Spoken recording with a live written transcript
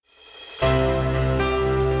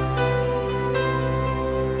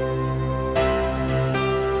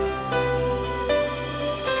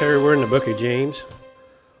Terry, we're in the book of James.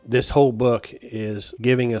 This whole book is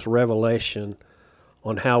giving us revelation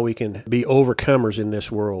on how we can be overcomers in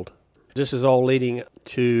this world. This is all leading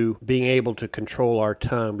to being able to control our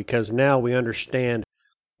tongue, because now we understand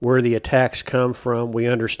where the attacks come from. We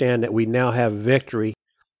understand that we now have victory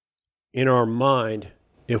in our mind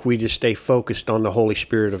if we just stay focused on the Holy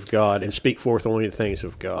Spirit of God and speak forth only the things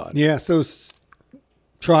of God. Yes, those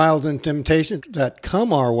trials and temptations that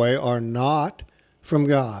come our way are not from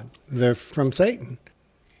God. They're from Satan.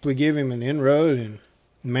 We give him an inroad, and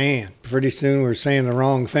man, pretty soon we're saying the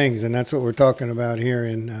wrong things, and that's what we're talking about here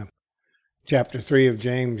in chapter 3 of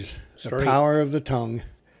James, the power of the tongue.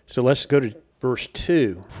 So let's go to verse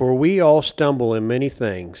 2. For we all stumble in many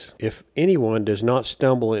things. If anyone does not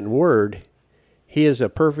stumble in word, he is a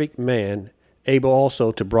perfect man, able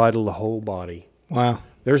also to bridle the whole body. Wow.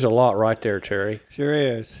 There's a lot right there, Terry. Sure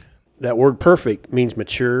is. That word perfect means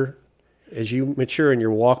mature. As you mature in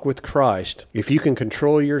your walk with Christ, if you can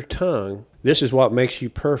control your tongue, this is what makes you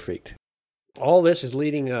perfect. All this is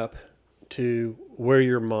leading up to where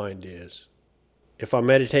your mind is. If I'm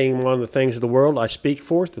meditating on the things of the world, I speak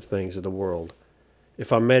forth the things of the world.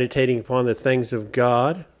 If I'm meditating upon the things of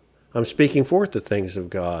God, I'm speaking forth the things of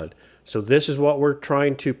God. So this is what we're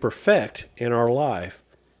trying to perfect in our life.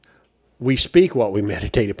 We speak what we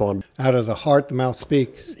meditate upon. Out of the heart, the mouth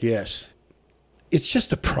speaks. Yes. It's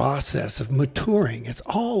just a process of maturing. It's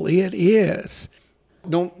all it is.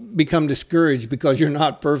 Don't become discouraged because you're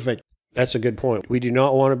not perfect. That's a good point. We do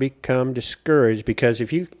not want to become discouraged, because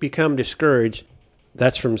if you become discouraged,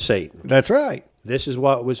 that's from Satan. That's right. This is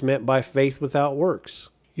what was meant by faith without works.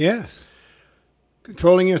 Yes.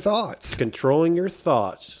 Controlling your thoughts. Controlling your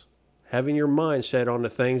thoughts. Having your mind set on the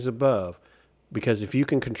things above. Because if you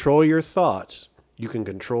can control your thoughts, you can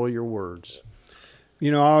control your words. You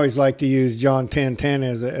know, I always like to use John 10:10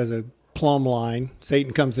 as a plumb line.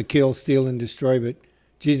 Satan comes to kill, steal, and destroy, but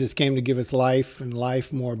Jesus came to give us life and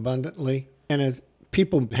life more abundantly. And as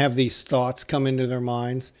people have these thoughts come into their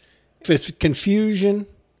minds, if it's confusion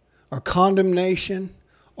or condemnation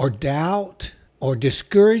or doubt or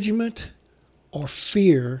discouragement or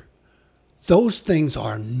fear, those things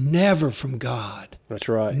are never from God. That's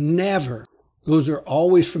right. Never. Those are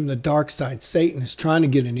always from the dark side. Satan is trying to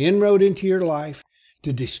get an inroad into your life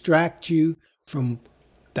to distract you from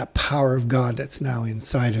that power of God that's now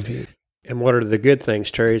inside of you. And what are the good things,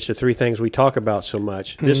 Terry? It's the three things we talk about so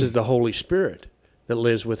much. This is the Holy Spirit that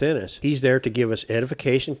lives within us. He's there to give us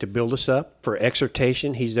edification, to build us up. For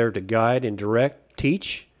exhortation, he's there to guide and direct,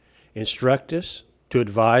 teach, instruct us, to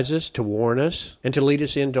advise us, to warn us, and to lead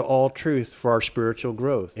us into all truth for our spiritual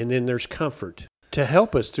growth. And then there's comfort to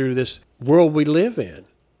help us through this world we live in.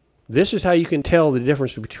 This is how you can tell the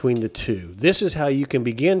difference between the two. This is how you can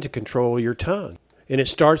begin to control your tongue. And it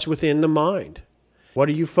starts within the mind. What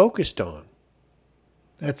are you focused on?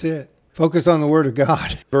 That's it. Focus on the Word of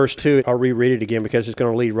God. Verse 2, I'll reread it again because it's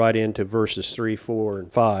going to lead right into verses 3, 4,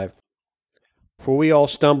 and 5. For we all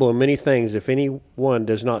stumble in many things. If anyone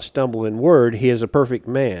does not stumble in word, he is a perfect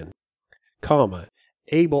man,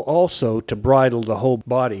 able also to bridle the whole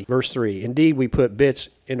body. Verse 3, indeed we put bits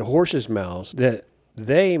in horses' mouths that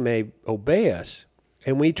they may obey us,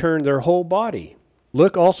 and we turn their whole body.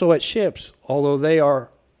 Look also at ships, although they are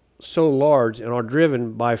so large and are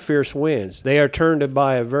driven by fierce winds. They are turned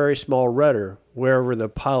by a very small rudder wherever the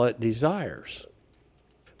pilot desires.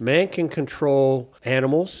 Man can control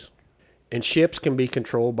animals, and ships can be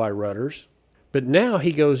controlled by rudders. But now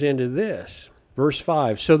he goes into this. Verse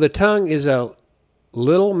 5, so the tongue is a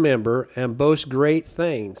little member and boasts great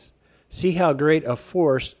things. See how great a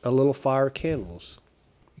force a little fire kindles.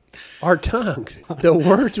 Our tongues, the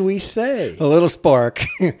words we say. A little spark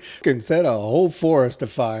can set a whole forest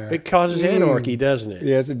afire. It causes anarchy, doesn't it?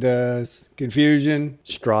 Yes, it does. Confusion.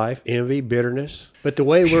 Strife, envy, bitterness. But the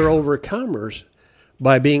way we're overcomers,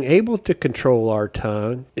 by being able to control our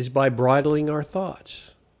tongue, is by bridling our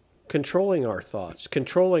thoughts, controlling our thoughts,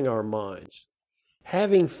 controlling our minds,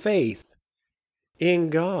 having faith in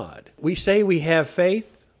God. We say we have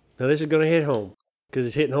faith. Now this is going to hit home, because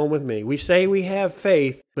it's hitting home with me. We say we have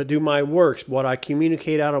faith, but do my works, what I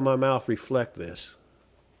communicate out of my mouth, reflect this?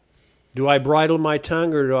 Do I bridle my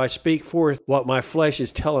tongue, or do I speak forth what my flesh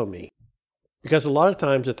is telling me? Because a lot of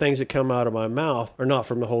times the things that come out of my mouth are not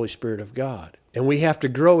from the Holy Spirit of God. And we have to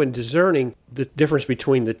grow in discerning the difference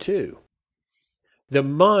between the two. The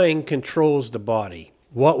mind controls the body.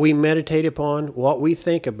 What we meditate upon, what we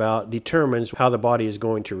think about, determines how the body is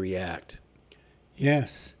going to react.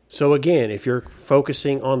 Yes. So again, if you're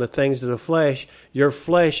focusing on the things of the flesh, your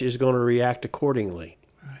flesh is going to react accordingly.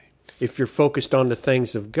 Right. If you're focused on the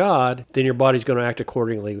things of God, then your body's going to act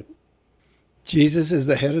accordingly. Jesus is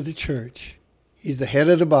the head of the church. He's the head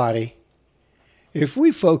of the body. If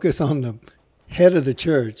we focus on the head of the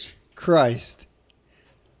church, Christ,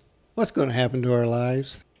 what's going to happen to our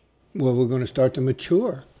lives? Well, we're going to start to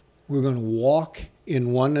mature. We're going to walk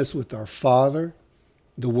in oneness with our Father.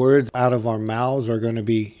 The words out of our mouths are going to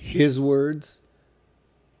be His words.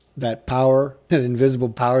 That power, that invisible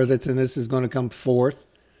power that's in us is going to come forth.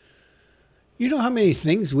 You know how many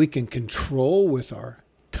things we can control with our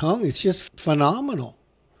tongue? It's just phenomenal.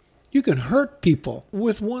 You can hurt people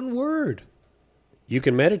with one word. You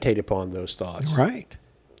can meditate upon those thoughts. Right.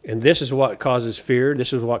 And this is what causes fear.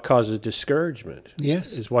 This is what causes discouragement.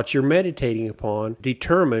 Yes. Is what you're meditating upon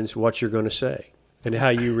determines what you're going to say and how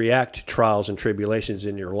you react to trials and tribulations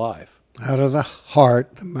in your life. Out of the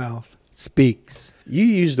heart, the mouth speaks. You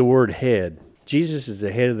use the word head. Jesus is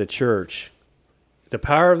the head of the church. The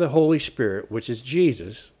power of the Holy Spirit, which is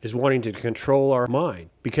Jesus, is wanting to control our mind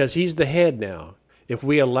because He's the head now. If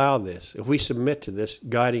we allow this, if we submit to this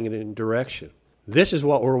guiding it in direction, this is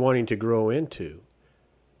what we're wanting to grow into,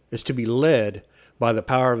 is to be led by the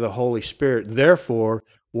power of the Holy Spirit. Therefore,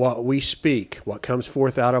 what we speak, what comes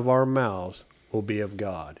forth out of our mouths, will be of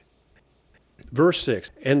God. Verse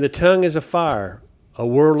 6, and the tongue is a fire, a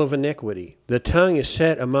whirl of iniquity. The tongue is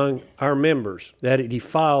set among our members, that it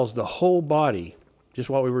defiles the whole body. Just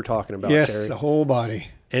what we were talking about, Yes, Terry. the whole body.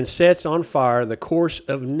 And sets on fire the course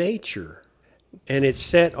of nature, and it's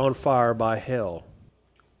set on fire by hell.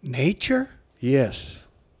 Nature? Yes.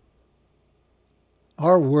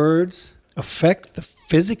 Our words affect the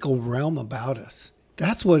physical realm about us.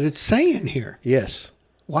 That's what it's saying here. Yes.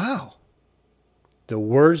 Wow. The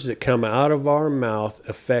words that come out of our mouth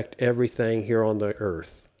affect everything here on the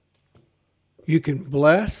earth. You can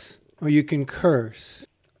bless or you can curse.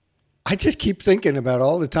 I just keep thinking about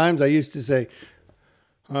all the times I used to say,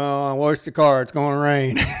 oh, I washed the car, it's going to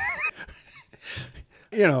rain.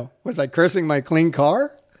 Was I cursing my clean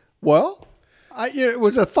car? Well, it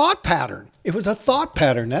was a thought pattern. It was a thought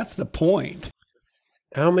pattern. That's the point.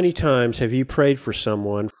 How many times have you prayed for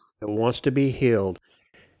someone that wants to be healed,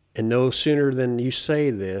 and no sooner than you say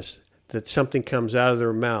this, that something comes out of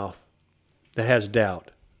their mouth that has doubt?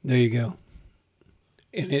 There you go.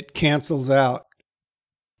 And it cancels out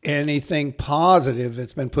anything positive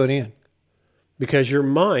that's been put in. Because your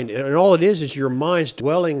mind, and all it is your mind's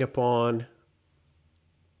dwelling upon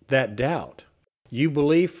that doubt. You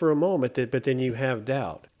believe for a moment, but then you have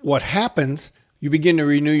doubt. What happens, you begin to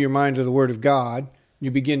renew your mind to the Word of God.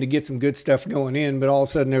 You begin to get some good stuff going in, but all of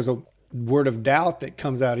a sudden there's a word of doubt that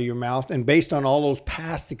comes out of your mouth. And based on all those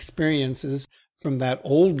past experiences from that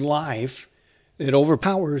old life, it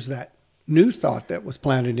overpowers that new thought that was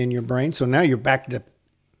planted in your brain. So now you're back to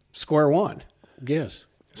square one. Yes.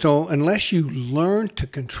 So unless you learn to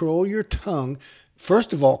control your tongue,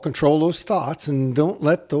 first of all, control those thoughts and don't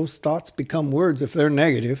let those thoughts become words if they're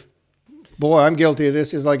negative. Boy, I'm guilty of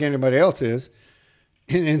this just like anybody else is.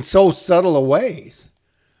 In so subtle a ways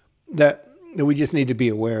that we just need to be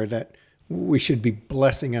aware that we should be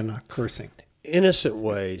blessing and not cursing. Innocent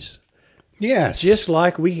ways. Yes. Just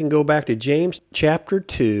like we can go back to James chapter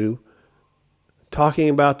 2, talking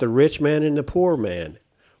about the rich man and the poor man.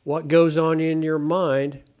 What goes on in your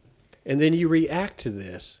mind, and then you react to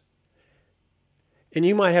this. And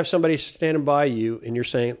you might have somebody standing by you, and you're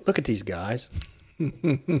saying, look at these guys.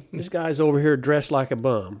 This guy's over here dressed like a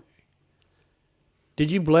bum. Did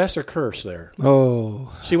you bless or curse there?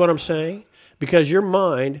 Oh. See what I'm saying? Because your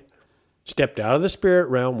mind stepped out of the spirit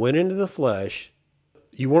realm, went into the flesh.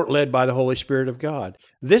 You weren't led by the Holy Spirit of God.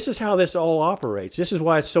 This is how this all operates. This is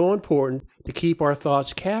why it's so important to keep our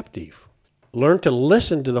thoughts captive. Learn to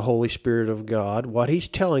listen to the Holy Spirit of God, what He's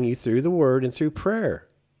telling you through the Word and through prayer.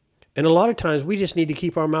 And a lot of times we just need to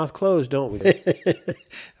keep our mouth closed, don't we?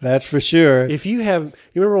 That's for sure. You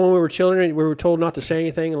remember when we were children, we were told not to say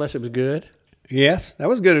anything unless it was good? Yes, that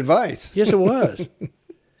was good advice. Yes, it was.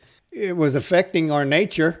 It was affecting our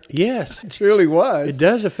nature. Yes. It truly was. It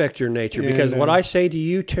does affect your nature because And, what I say to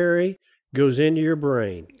you, Terry, goes into your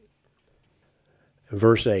brain.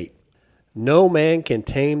 Verse 8, no man can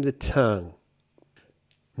tame the tongue.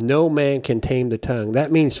 No man can tame the tongue.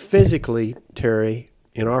 That means physically, Terry,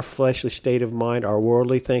 in our fleshly state of mind, our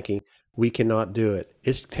worldly thinking, we cannot do it.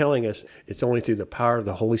 It's telling us it's only through the power of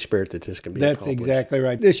the Holy Spirit that this can be That's accomplished. exactly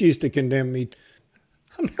right. This used to condemn me.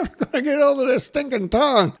 I'm never going to get over this stinking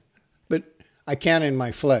tongue. But I can't in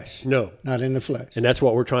my flesh. No. Not in the flesh. And that's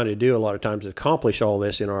what we're trying to do a lot of times, is accomplish all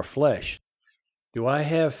this in our flesh. Do I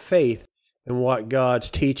have faith in what God's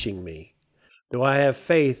teaching me? Do I have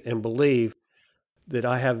faith and believe that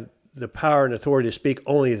I have the power and authority to speak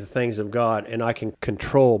only the things of God and I can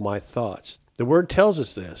control my thoughts? The Word tells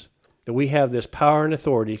us this. that we have this power and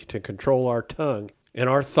authority to control our tongue and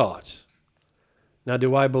our thoughts. Now,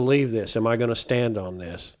 do I believe this? Am I going to stand on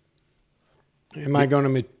this? Am I going to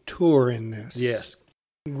mature in this? Yes.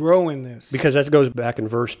 Grow in this? Because that goes back in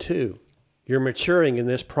verse 2. You're maturing in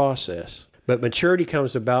this process. But maturity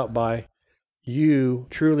comes about by you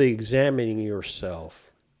truly examining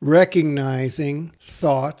yourself. Recognizing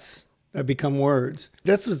thoughts that become words.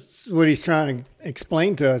 That's what he's trying to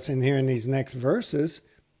explain to us in here in these next verses.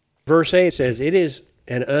 Verse 8 says, it is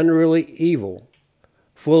an unruly evil,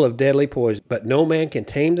 full of deadly poison, but no man can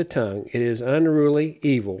tame the tongue. It is unruly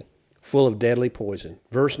evil, full of deadly poison.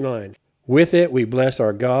 Verse 9, with it we bless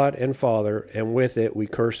our God and Father, and with it we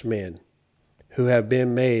curse men, who have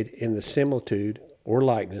been made in the similitude or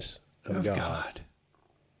likeness of God.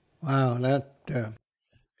 Wow, that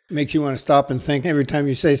makes you want to stop and think every time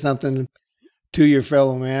you say something to your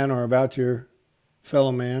fellow man or about your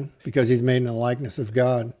fellow man, because he's made in the likeness of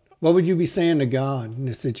God. What would you be saying to God in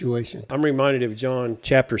this situation? I'm reminded of John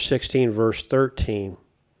chapter 16, verse 13.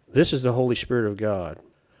 This is the Holy Spirit of God.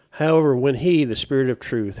 However, when he, the Spirit of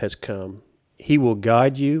truth, has come, he will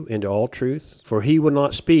guide you into all truth, for he will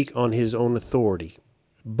not speak on his own authority.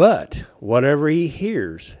 But whatever he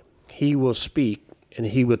hears, he will speak, and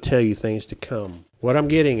he will tell you things to come. What I'm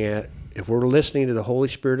getting at, if we're listening to the Holy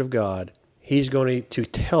Spirit of God, he's going to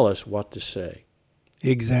tell us what to say.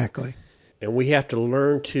 Exactly. And we have to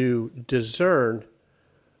learn to discern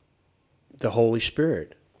the Holy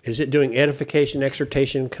Spirit. Is it doing edification,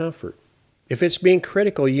 exhortation, and comfort? If it's being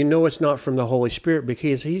critical, you know it's not from the Holy Spirit,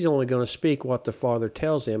 because he's only going to speak what the Father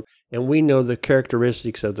tells him, and we know the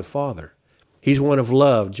characteristics of the Father. He's one of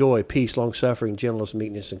love, joy, peace, long-suffering, gentleness,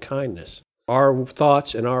 meekness, and kindness. Our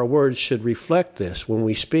thoughts and our words should reflect this when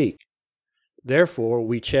we speak. Therefore,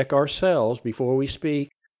 we check ourselves before we speak.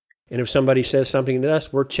 And if somebody says something to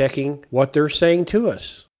us, we're checking what they're saying to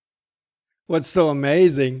us. What's so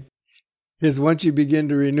amazing is once you begin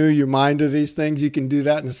to renew your mind to these things, you can do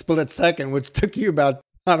that in a split second, which took you about,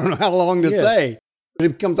 I don't know how long to say. But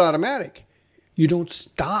it becomes automatic. You don't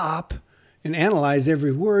stop and analyze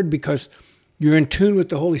every word because you're in tune with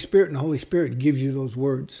the Holy Spirit, and the Holy Spirit gives you those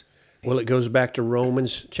words. Well, it goes back to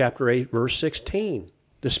Romans chapter 8, verse 16.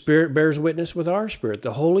 The Spirit bears witness with our spirit.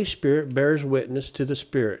 The Holy Spirit bears witness to the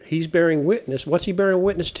Spirit. He's bearing witness. What's he bearing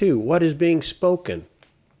witness to? What is being spoken?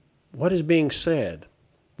 What is being said?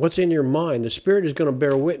 What's in your mind? The Spirit is going to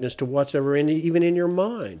bear witness to what's ever even in your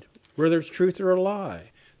mind, whether it's truth or a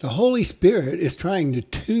lie. The Holy Spirit is trying to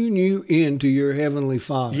tune you into your Heavenly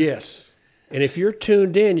Father. Yes. And if you're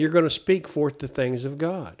tuned in, you're going to speak forth the things of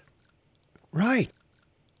God. Right.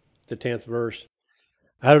 The 10th verse.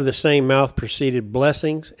 Out of the same mouth proceeded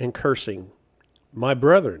blessings and cursing. My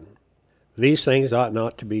brethren, these things ought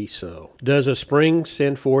not to be so. Does a spring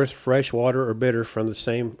send forth fresh water or bitter from the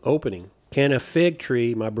same opening? Can a fig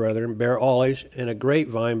tree, my brethren, bear olives, and a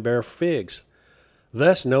grapevine bear figs?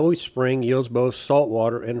 Thus no spring yields both salt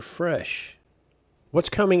water and fresh. What's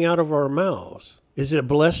coming out of our mouths? Is it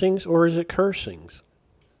blessings or is it cursings?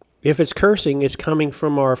 If it's cursing, it's coming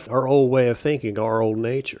from our old way of thinking, our old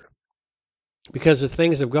nature. Because the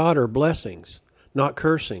things of God are blessings, not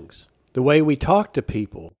cursings. The way we talk to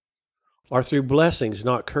people are through blessings,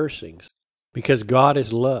 not cursings. Because God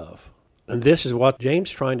is love. And this is what James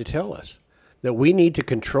is trying to tell us. That we need to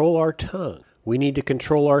control our tongue. We need to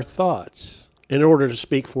control our thoughts in order to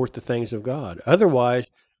speak forth the things of God.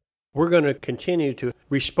 Otherwise, we're going to continue to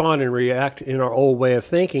respond and react in our old way of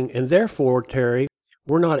thinking. And therefore, Terry,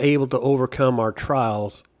 we're not able to overcome our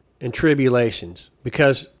trials and tribulations,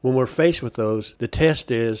 because when we're faced with those, the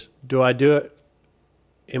test is, do I do it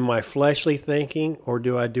in my fleshly thinking or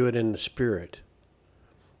do I do it in the Spirit?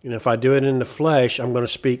 And if I do it in the flesh, I'm going to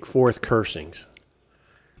speak forth cursings.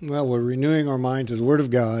 Well, we're renewing our mind to the Word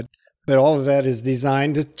of God, but all of that is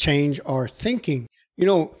designed to change our thinking. You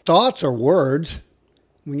know, thoughts are words.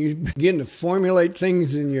 When you begin to formulate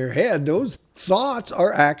things in your head, those thoughts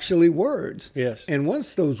are actually words. Yes. And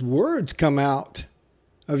once those words come out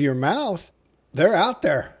of your mouth, they're out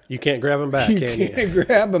there. You can't grab them back, can you? You can't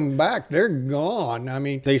grab them back. They're gone. I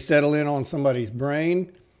mean, they settle in on somebody's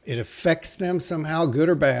brain. It affects them somehow, good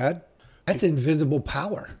or bad. That's invisible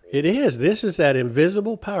power. It is. This is that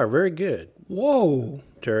invisible power. Very good. Whoa.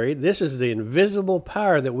 Terry, this is the invisible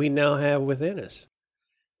power that we now have within us.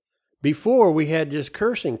 Before, we had just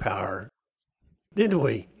cursing power, didn't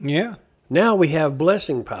we? Yeah. Now we have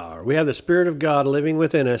blessing power. We have the Spirit of God living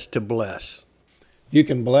within us to bless. You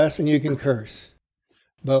can bless and you can curse.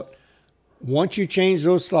 But once you change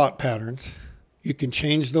those thought patterns, you can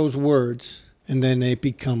change those words, and then they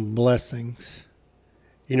become blessings.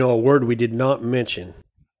 You know, a word we did not mention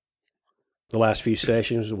the last few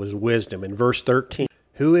sessions was wisdom. In verse 13,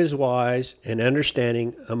 who is wise and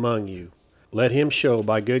understanding among you? Let him show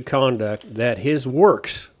by good conduct that his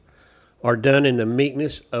works are done in the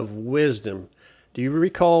meekness of wisdom. Do you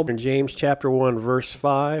recall in James chapter 1, verse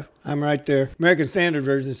 5? I'm right there. American Standard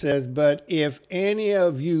Version says, but if any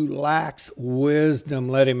of you lacks wisdom,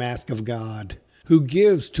 let him ask of God, who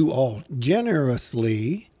gives to all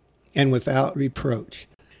generously and without reproach,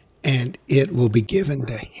 and it will be given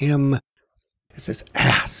to him. It says,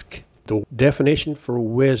 ask. The definition for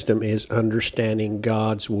wisdom is understanding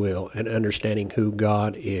God's will and understanding who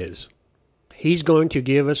God is. He's going to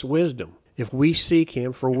give us wisdom if we seek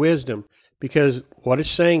him for wisdom, because what it's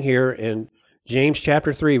saying here in James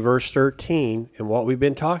chapter 3, verse 13, and what we've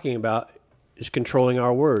been talking about is controlling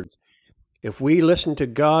our words. If we listen to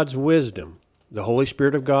God's wisdom, the Holy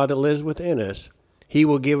Spirit of God that lives within us, he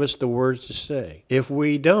will give us the words to say. If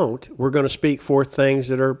we don't, we're going to speak forth things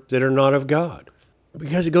that are not of God.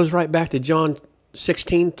 Because it goes right back to John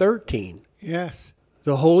 16:13. Yes.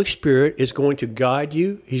 The Holy Spirit is going to guide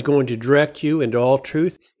you. He's going to direct you into all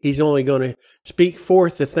truth. He's only going to speak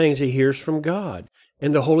forth the things he hears from God.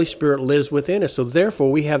 And the Holy Spirit lives within us. So therefore,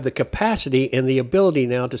 we have the capacity and the ability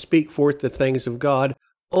now to speak forth the things of God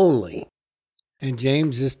only. And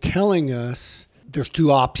James is telling us there's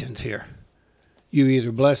two options here. You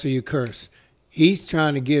either bless or you curse. He's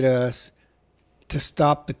trying to get us to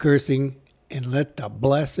stop the cursing and let the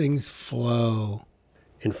blessings flow.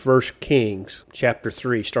 In 1 Kings chapter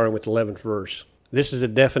 3, starting with the 11th verse, this is a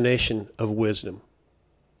definition of wisdom.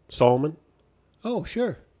 Solomon? Oh,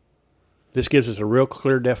 sure. This gives us a real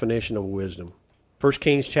clear definition of wisdom. 1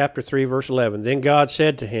 Kings chapter 3, verse 11, then God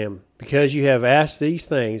said to him, because you have asked these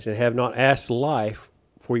things and have not asked life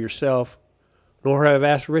for yourself, nor have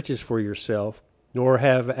asked riches for yourself, nor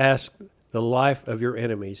have asked the life of your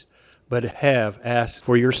enemies, but have asked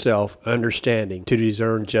for yourself understanding to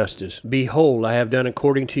discern justice. Behold, I have done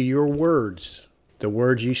according to your words, the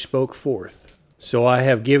words you spoke forth. So I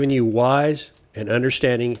have given you wise and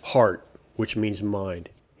understanding heart, which means mind.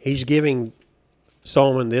 He's giving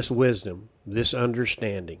Solomon this wisdom, this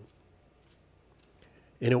understanding.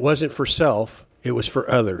 And it wasn't for self, it was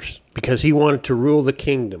for others, because he wanted to rule the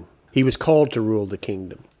kingdom. He was called to rule the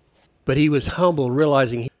kingdom. But he was humble,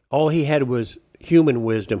 realizing all he had was human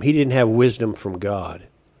wisdom. He didn't have wisdom from God.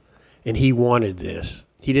 And he wanted this.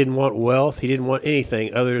 He didn't want wealth. He didn't want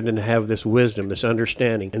anything other than to have this wisdom, this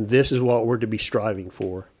understanding. And this is what we're to be striving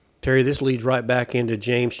for. Terry, this leads right back into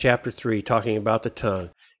James chapter 3, talking about the tongue.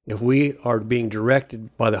 If we are being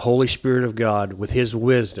directed by the Holy Spirit of God with his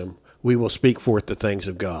wisdom, we will speak forth the things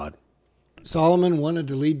of God. Solomon wanted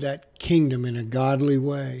to lead that kingdom in a godly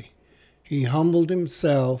way. He humbled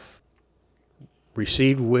himself.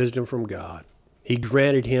 Received wisdom from God. He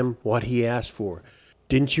granted him what he asked for.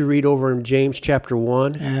 Didn't you read over in James chapter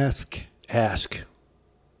 1? Ask. Ask,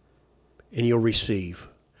 and you'll receive.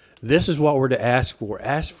 This is what we're to ask for.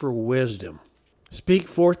 Ask for wisdom. Speak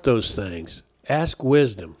forth those things. Ask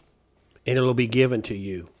wisdom, and it'll be given to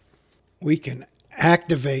you. We can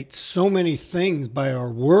activate so many things by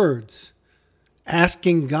our words,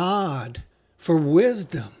 asking God for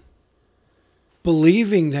wisdom,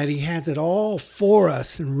 believing that he has it all for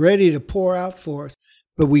us and ready to pour out for us.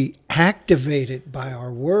 But we activate it by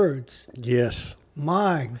our words. Yes.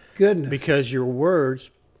 My goodness. Because your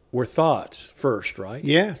words were thoughts first, right?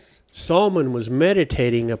 Yes. Solomon was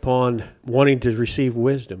meditating upon wanting to receive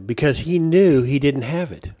wisdom because he knew he didn't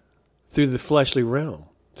have it through the fleshly realm,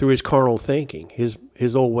 through his carnal thinking,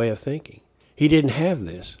 his old way of thinking. He didn't have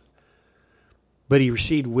this. But he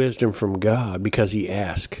received wisdom from God because he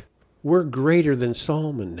asked. We're greater than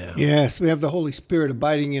Solomon now. Yes, we have the Holy Spirit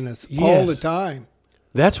abiding in us all the time.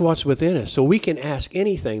 That's what's within us. So we can ask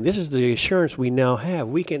anything. This is the assurance we now have.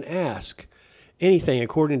 We can ask anything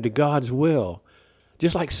according to God's will,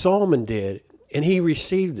 just like Solomon did, and he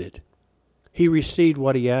received it. He received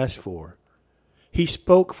what he asked for. He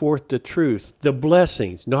spoke forth the truth, the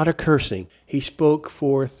blessings, not a cursing. He spoke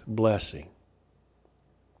forth blessing.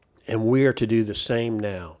 And we are to do the same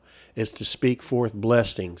now, is to speak forth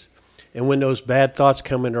blessings. And when those bad thoughts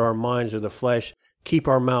come into our minds of the flesh, keep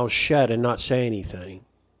our mouths shut and not say anything.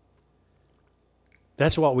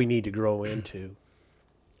 That's what we need to grow into.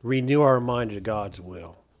 Renew our mind to God's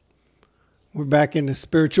will. We're back into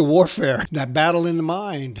spiritual warfare, that battle in the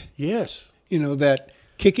mind. Yes. You know, that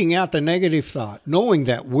kicking out the negative thought, knowing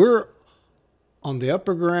that we're on the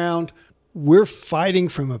upper ground, we're fighting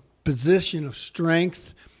from a position of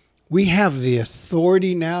strength. We have the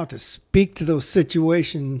authority now to speak to those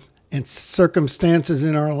situations and circumstances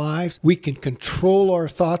in our lives. We can control our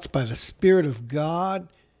thoughts by the Spirit of God.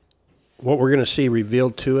 what we're going to see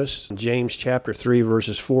revealed to us in James chapter 3,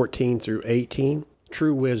 verses 14 through 18.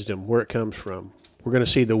 True wisdom, where it comes from. We're going to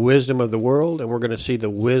see the wisdom of the world, and we're going to see the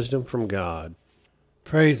wisdom from God.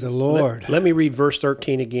 Praise the Lord. Let me read verse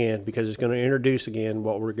 13 again, because it's going to introduce again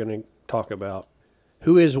what we're going to talk about.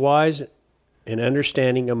 Who is wise and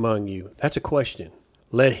understanding among you? That's a question.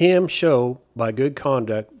 Let him show by good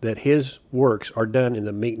conduct that his works are done in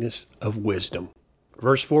the meekness of wisdom.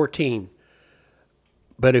 Verse 14.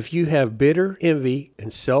 But if you have bitter envy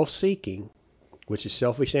and self-seeking, which is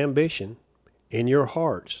selfish ambition, in your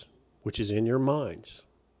hearts, which is in your minds,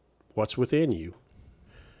 what's within you,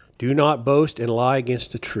 do not boast and lie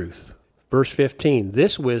against the truth. Verse 15.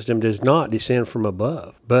 This wisdom does not descend from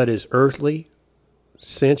above, but is earthly,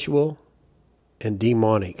 sensual, and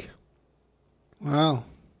demonic. Wow.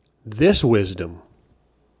 This wisdom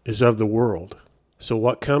is of the world. So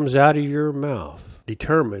what comes out of your mouth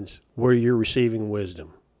determines where you're receiving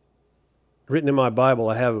wisdom. Written in my Bible,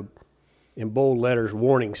 I have in bold letters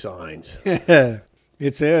warning signs.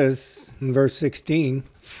 It says in verse 16,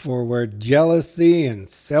 for where jealousy and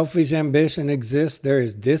selfish ambition exist, there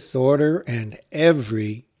is disorder and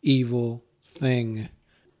every evil thing.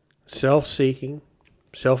 Self-seeking,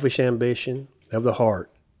 selfish ambition of the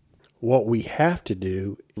heart. What we have to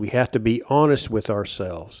do, we have to be honest with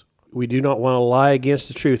ourselves. We do not want to lie against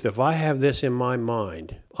the truth. If I have this in my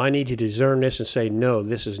mind, I need to discern this and say, no,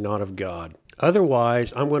 this is not of God.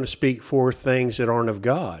 Otherwise, I'm going to speak forth things that aren't of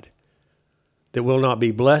God, that will not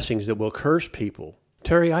be blessings, that will curse people.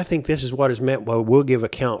 Terry, I think this is what is meant by we'll give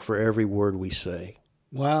account for every word we say.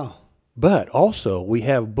 Wow. But also, we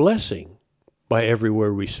have blessing by every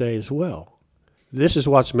word we say as well. This is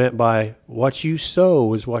what's meant by what you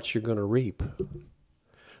sow is what you're going to reap.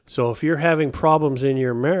 So if you're having problems in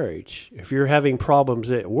your marriage, if you're having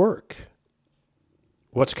problems at work,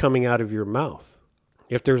 what's coming out of your mouth?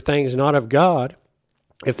 If there are things not of God,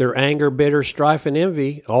 if they're anger, bitter, strife, and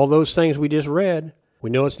envy, all those things we just read, we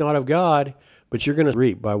know it's not of God, but you're going to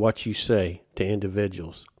reap by what you say to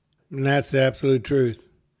individuals. And that's the absolute truth.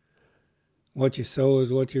 What you sow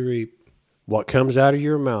is what you reap. What comes out of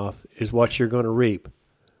your mouth is what you're going to reap.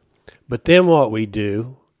 But then what we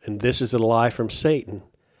do, and this is a lie from Satan,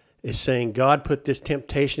 is saying, God put this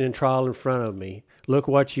temptation and trial in front of me. Look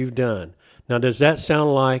what you've done. Now, does that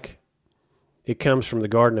sound like it comes from the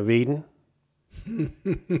Garden of Eden?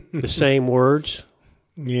 The same words?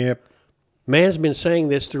 Yep. Man's been saying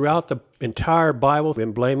this throughout the entire Bible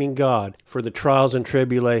and blaming God for the trials and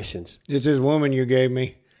tribulations. It's this woman you gave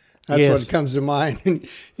me. That's Yes. what comes to mind.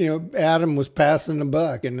 And, Adam was passing the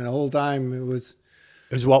buck, and the whole time it was...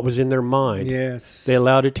 It was what was in their mind. Yes. They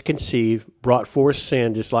allowed it to conceive, brought forth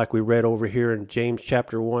sin, just like we read over here in James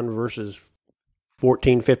chapter 1, verses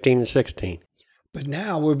 14, 15, and 16. But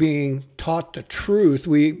now we're being taught the truth.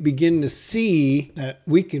 We begin to see that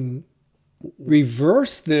we can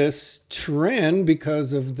reverse this trend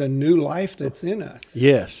because of the new life that's in us.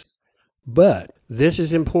 Yes. But this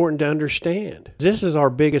is important to understand. This is our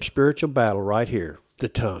biggest spiritual battle right here, the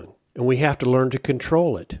tongue. And we have to learn to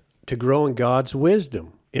control it, to grow in God's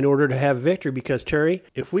wisdom in order to have victory. Because, Terry,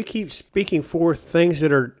 if we keep speaking forth things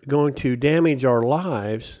that are going to damage our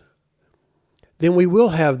lives, then we will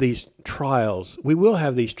have these trials. We will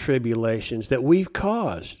have these tribulations that we've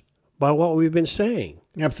caused by what we've been saying.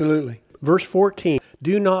 Absolutely. Verse 14,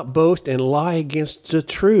 do not boast and lie against the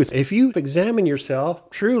truth. If you examine yourself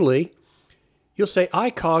truly, you'll say, I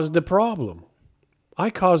caused the problem.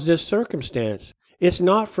 I caused this circumstance. It's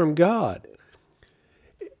not from God.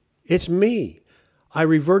 It's me. I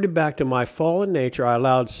reverted back to my fallen nature. I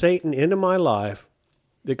allowed Satan into my life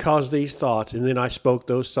that caused these thoughts, and then I spoke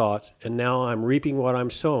those thoughts, and now I'm reaping what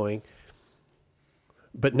I'm sowing.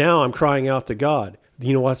 But now I'm crying out to God.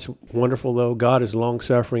 You know what's wonderful, though? God is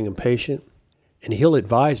long-suffering and patient, and He'll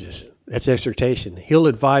advise us. That's exhortation. He'll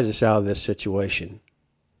advise us out of this situation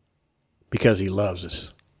because He loves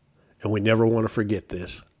us. And we never want to forget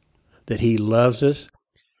this, that He loves us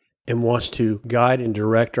and wants to guide and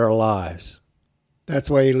direct our lives.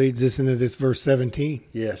 That's why he leads us into this verse 17.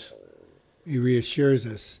 Yes. He reassures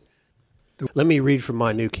us. Let me read from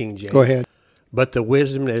my New King James. Go ahead. But the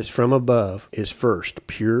wisdom that is from above is first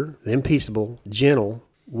pure, then peaceable, gentle,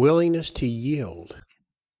 willingness to yield.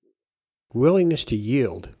 Willingness to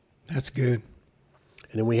yield. That's good.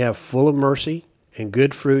 And then we have full of mercy and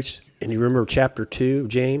good fruits. And you remember chapter 2 of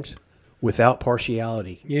James? Without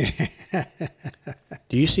partiality. Yeah.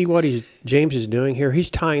 Do you see what James is doing here?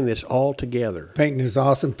 He's tying this all together. Painting this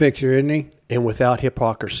awesome picture, isn't he? And without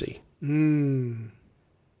hypocrisy. Now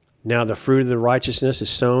the fruit of the righteousness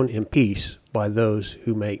is sown in peace by those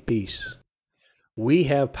who make peace. We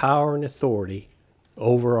have power and authority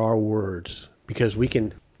over our words, because we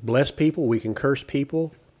can bless people, we can curse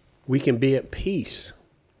people, we can be at peace.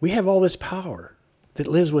 We have all this power that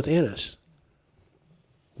lives within us.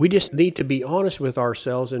 We just need to be honest with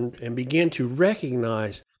ourselves and begin to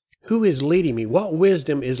recognize who is leading me, what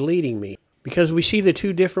wisdom is leading me. Because we see the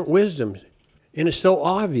two different wisdoms, and it's so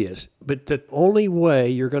obvious. But the only way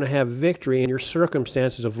you're going to have victory in your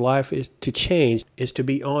circumstances of life is to change, is to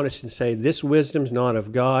be honest and say, this wisdom's not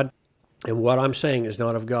of God, and what I'm saying is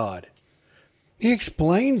not of God. He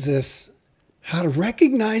explains this, how to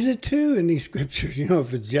recognize it too in these scriptures. You know,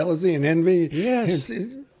 if it's jealousy and envy, Yes.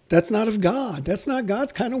 That's not of God. That's not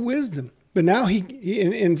God's kind of wisdom. But now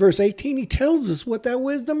in verse 18, he tells us what that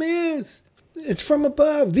wisdom is. It's from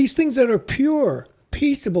above. These things that are pure,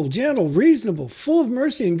 peaceable, gentle, reasonable, full of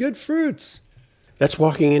mercy and good fruits. That's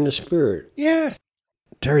walking in the Spirit. Yes.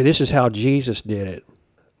 Terry, this is how Jesus did it.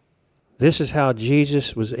 This is how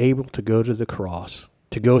Jesus was able to go to the cross,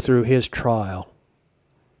 to go through his trial,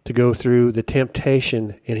 to go through the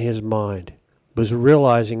temptation in his mind, was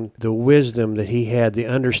realizing the wisdom that he had, the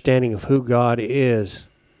understanding of who God is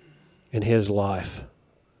in his life.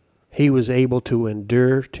 He was able to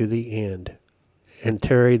endure to the end. And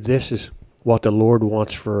Terry, this is what the Lord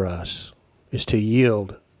wants for us, is to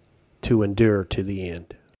yield, to endure to the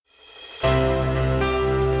end.